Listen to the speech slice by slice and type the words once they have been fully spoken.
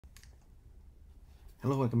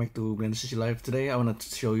Hello, welcome back to BSLIVE. Today I want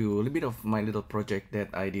to show you a little bit of my little project that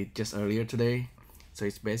I did just earlier today. So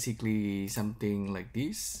it's basically something like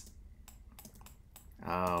this.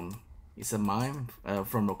 It's a mime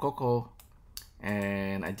from Rococo,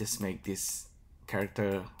 and I just make this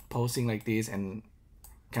character posing like this and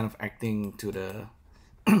kind of acting to the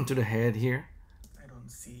to the head here. I don't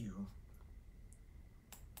see you.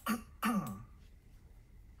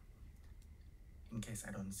 In case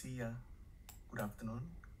I don't see ya, good afternoon,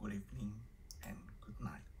 good evening, and good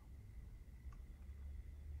night.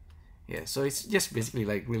 Yeah, so it's just basically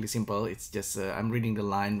like really simple. It's just I'm reading the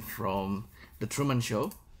line from the Truman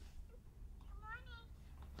Show.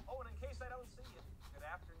 Oh, and in case I don't see you, good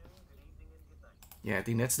afternoon, good evening, and good night. Yeah, I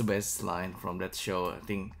think that's the best line from that show, I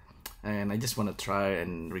think. And I just want to try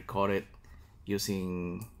and record it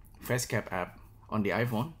using FaceCap app on the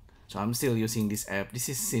iPhone. So I'm still using this app. This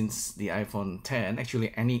is since the iPhone 10.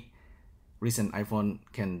 Actually, any recent iPhone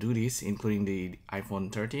can do this, including the iPhone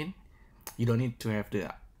 13. You don't need to have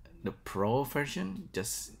the Pro version,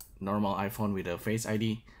 just normal iPhone with a Face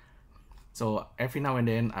ID. So every now and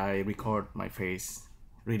then I record my face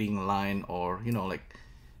reading a line, or like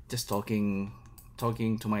just talking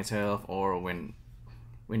to myself, or when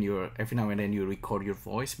you're every now and then you record your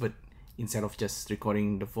voice, but instead of just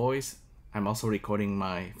recording the voice, I'm also recording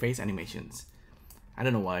my face animations. I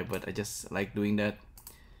don't know why, but I just like doing that.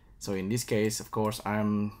 So in this case, of course,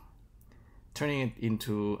 I'm turning it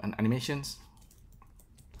into an animations,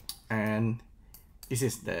 and this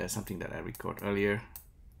is something that I recorded earlier.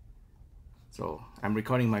 So I'm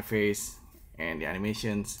recording my face and the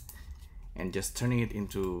animations and just turning it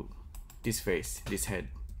into this face, this head.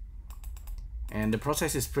 And the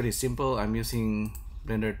process is pretty simple. I'm using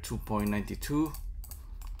Blender 2.92.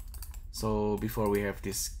 So before we have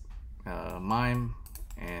this mime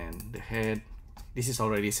and the head, this is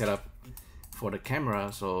already set up for the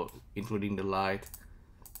camera, so including the light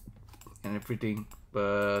and everything.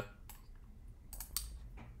 But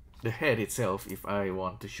the head itself, if I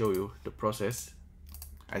want to show you the process,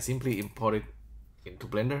 I simply import it into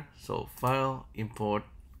Blender. So file, import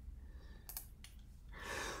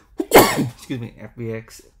excuse me,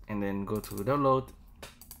 FBX, and then go to download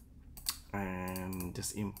and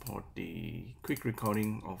just import the quick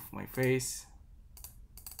recording of my face.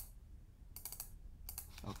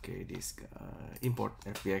 Okay, this import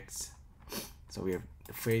FBX. So we have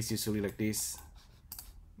the face usually like this.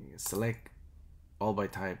 You select all by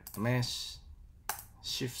type mesh,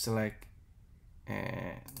 shift select,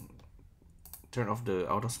 and turn off the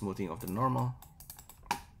auto smoothing of the normal.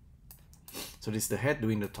 So this is the head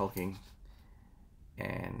doing the talking.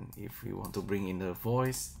 And if we want to bring in the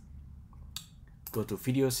voice, go to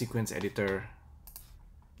video sequence editor,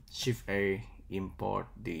 shift A, import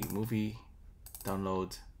the movie,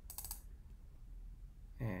 download,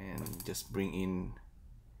 and just bring in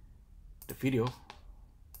the video.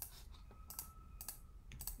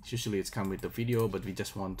 Usually it's come with the video, but we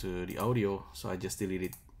just want the audio, so I just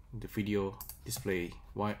deleted the video, display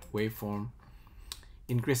waveform,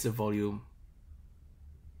 increase the volume,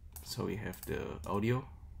 so we have the audio.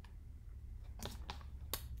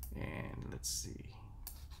 And let's see,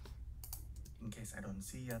 In case I don't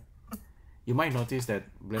see ya. you might notice that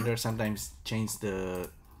Blender sometimes change the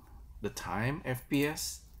time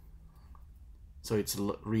FPS, so it's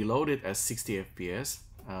reloaded as 60 FPS,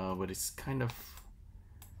 but it's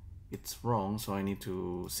wrong, so I need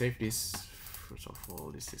to save this. First of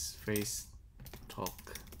all, this is face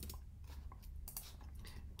talk.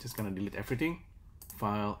 Just gonna delete everything,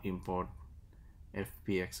 file, import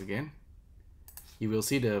FBX again. You will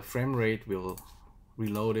see the frame rate will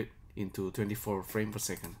reload it into 24 frames per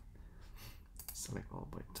second. Select all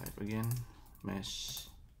by type again, mesh.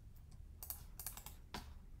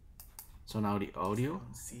 So now the I audio.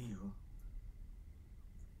 don't see you.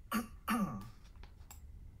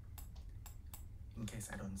 In case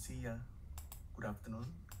I don't see ya, good afternoon,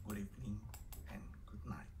 good evening, and good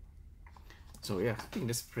night. So yeah, I think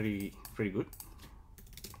that's pretty good.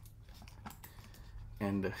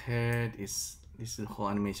 And the head is, the whole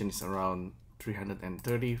animation is around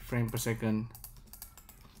 330 frames per second.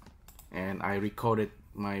 And I recorded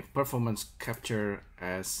my performance capture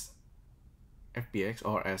as FBX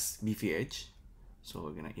or as BVH. So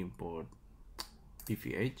we're gonna import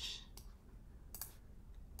BVH.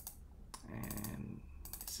 And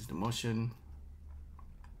this is the motion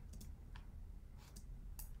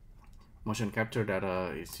capture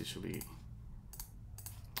data. Is usually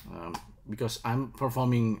because I'm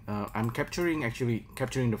performing, I'm capturing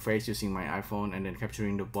the face using my iPhone, and then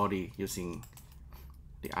capturing the body using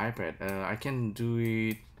the iPad. I can do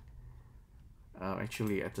it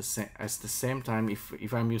actually at the same time,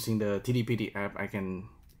 if I'm using the TDPT app, I can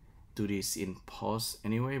do this in post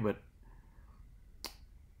anyway, but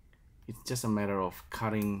it's just a matter of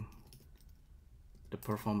cutting the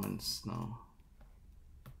performance now.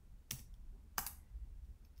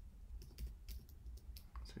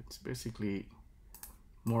 So it's basically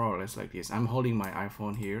more or less like this. I'm holding my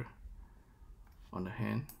iPhone here on the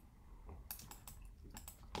hand,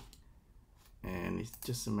 and it's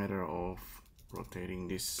just a matter of rotating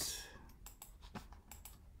this.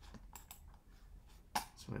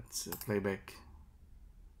 So let's play back,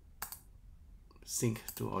 sync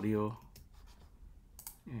to audio,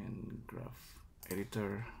 and graph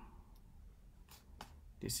editor.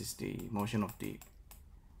 This is the motion of the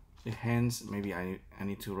hands. Maybe I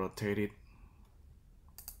need to rotate it.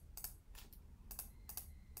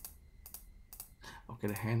 Okay,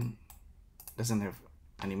 the hand doesn't have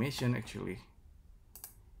animation actually,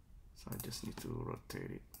 so I just need to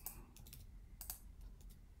rotate it.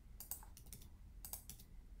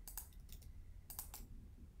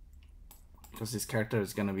 Because this character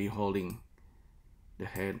is gonna be holding the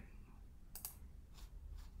head.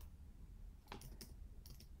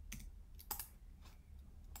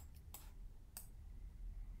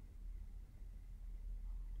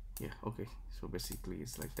 Yeah, okay, so basically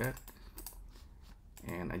it's like that.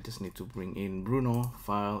 And I just need to bring in Bruno,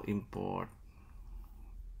 file, import,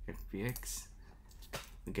 FBX.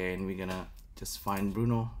 Again, we're gonna just find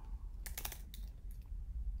Bruno.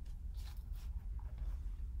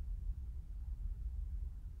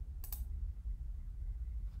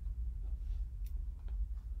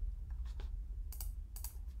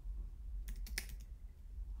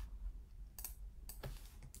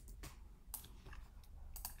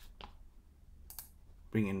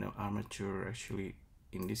 Bring in the armature. Actually,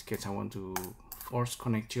 in this case, I want to force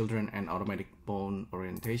connect children and automatic bone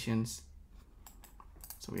orientations.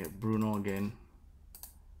 So we have Bruno again.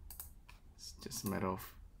 It's just a matter of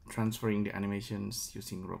transferring the animations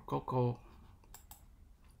using Rococo.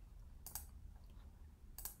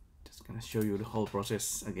 Just gonna show you the whole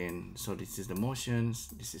process again. So this is the motions,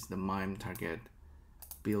 this is the mime target,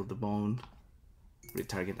 build the bone,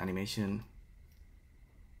 retarget animation.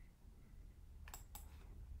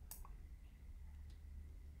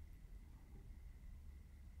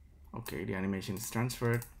 Okay, the animation is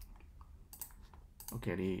transferred.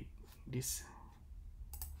 Okay, these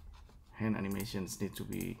hand animations need to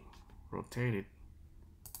be rotated.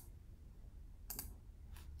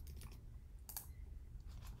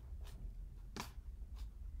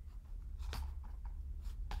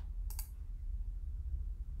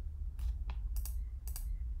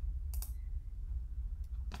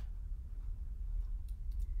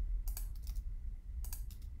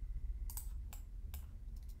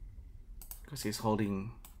 Because he's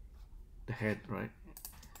holding the head, right?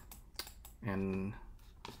 And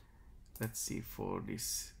let's see for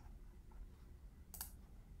this.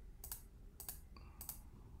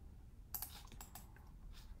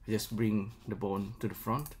 I just bring the bone to the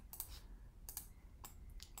front,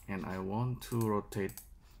 and I want to rotate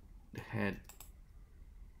the head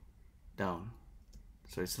down,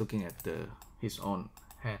 so it's looking at his own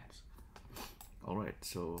hands. All right,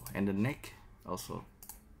 so and the neck also.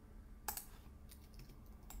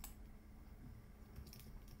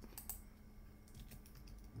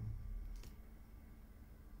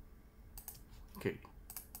 Okay,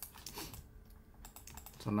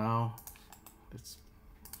 so now let's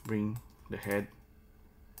bring the head.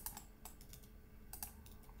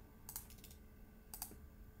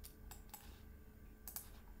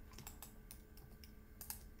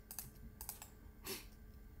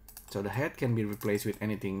 So the head can be replaced with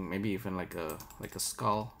anything, maybe even like a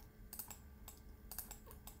skull.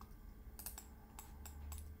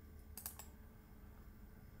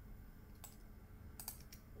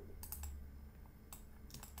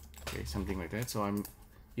 Okay, something like that. So I'm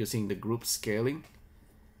using the group scaling,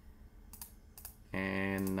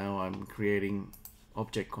 and now I'm creating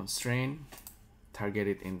object constraint, target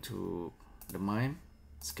it into the mime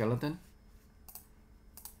skeleton,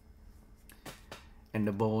 and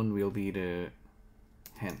the bone will be the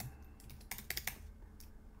hand,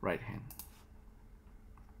 right hand.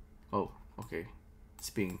 Oh, okay, it's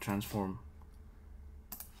being transformed.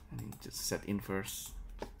 I need to just set in first.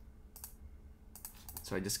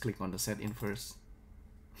 So I just click on the set in first,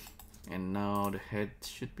 and now the head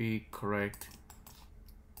should be correct.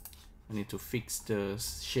 I need to fix the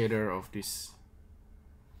shader of this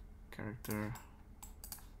character,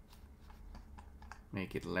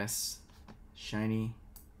 make it less shiny.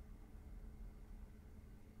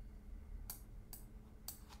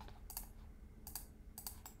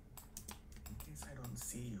 Okay,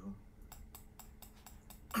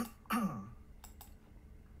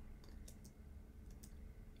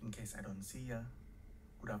 case I don't see ya,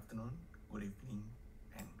 good afternoon, good evening,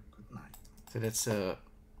 and good night. So that's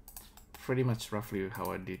pretty much roughly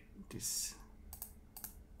how I did this.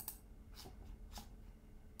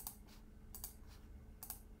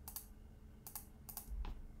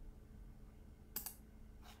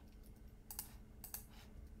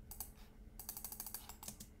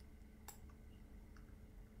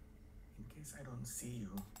 In case I don't see you.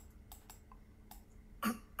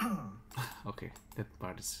 Okay, that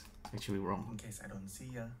part is actually wrong. In case I don't see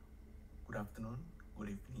ya, good afternoon, good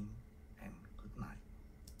evening, and good night.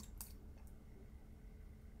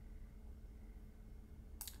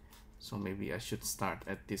 So maybe I should start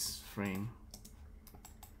at this frame.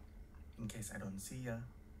 In case I don't see ya,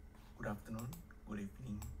 good afternoon, good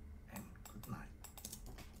evening, and good night.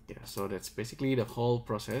 Yeah, so that's basically the whole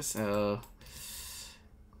process.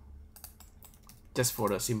 Just for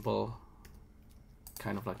the simple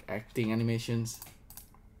kind of like acting animations.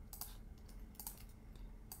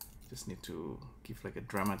 Just need to give like a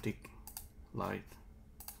dramatic light.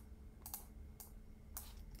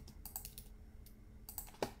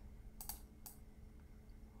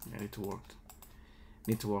 I need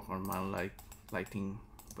to work on my lighting,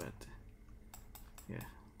 but yeah.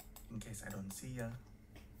 In case I don't see ya,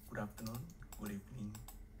 good afternoon, good evening,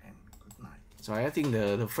 and good night. So I think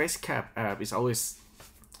the FaceCap app is always,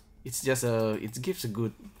 it's just it gives a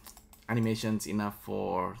good animations enough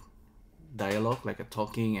for dialogue, like a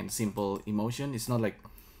talking and simple emotion. It's not like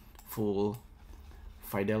full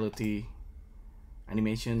fidelity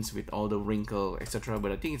animations with all the wrinkle, etc.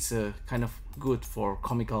 But I think it's kind of good for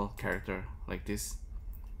comical character like this.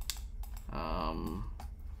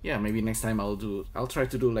 Yeah, maybe next time I'll try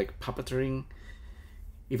to do like puppetering.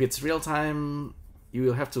 If it's real time, you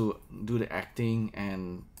will have to do the acting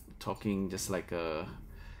and talking just like a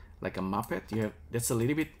Muppet. That's a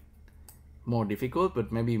little bit more difficult,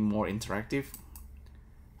 but maybe more interactive.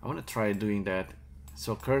 I want to try doing that.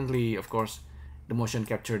 So currently, of course, the motion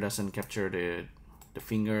capture doesn't capture the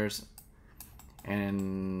fingers,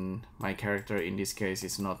 and my character in this case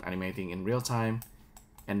is not animating in real time,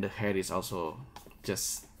 and the head is also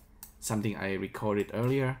just something I recorded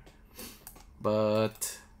earlier.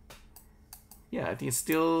 But yeah, I think it's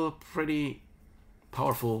still pretty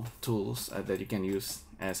powerful tools that you can use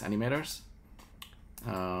as animators.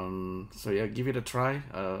 So yeah, give it a try.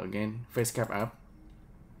 Again, FaceCap app.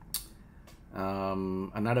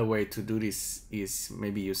 Another way to do this is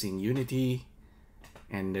maybe using Unity,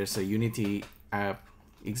 and there's a Unity app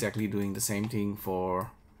exactly doing the same thing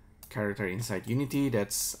for character inside Unity.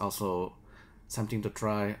 That's also something to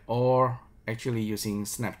try. Or actually using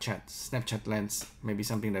Snapchat Lens, maybe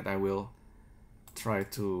something that I will try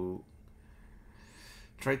to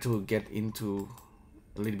get into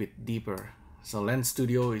a little bit deeper. So Lens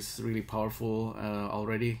Studio is really powerful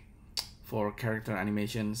already for character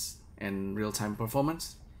animations and real-time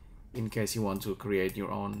performance in case you want to create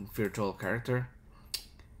your own virtual character.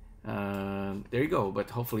 There you go,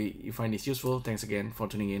 but hopefully you find this useful. Thanks again for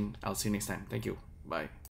tuning in. I'll see you next time. Thank you. Bye.